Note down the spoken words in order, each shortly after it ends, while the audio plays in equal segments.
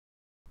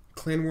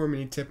Clan War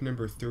mini tip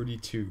number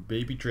 32,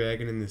 Baby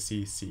Dragon in the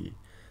CC.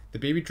 The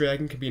Baby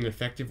Dragon can be an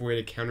effective way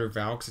to counter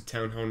valks at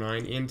Town Hall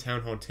 9 and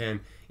Town Hall 10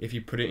 if you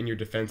put it in your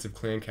defensive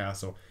clan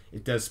castle.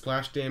 It does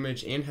splash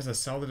damage and has a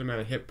solid amount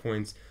of hit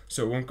points,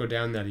 so it won't go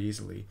down that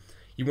easily.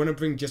 You want to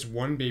bring just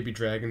one Baby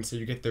Dragon so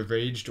you get the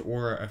Raged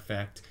Aura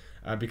effect,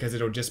 because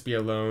it'll just be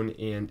alone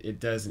and it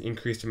does an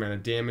increased amount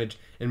of damage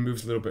and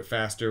moves a little bit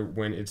faster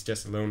when it's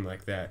just alone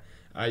like that.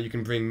 You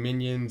can bring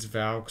minions,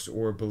 valks,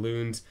 or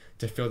balloons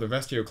to fill the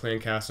rest of your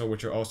clan castle,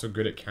 which are also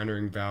good at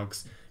countering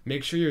valks.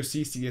 Make sure your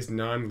CC is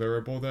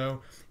non-lurable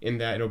though, in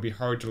that it'll be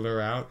hard to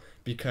lure out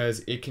because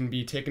it can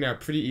be taken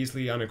out pretty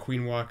easily on a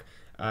queen walk.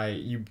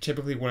 You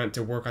typically want it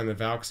to work on the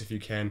valks if you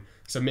can,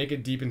 so make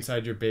it deep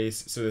inside your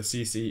base so the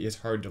CC is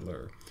hard to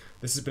lure.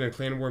 This has been a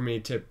Clan War mini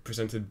tip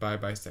presented by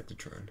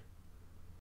Bisectatron.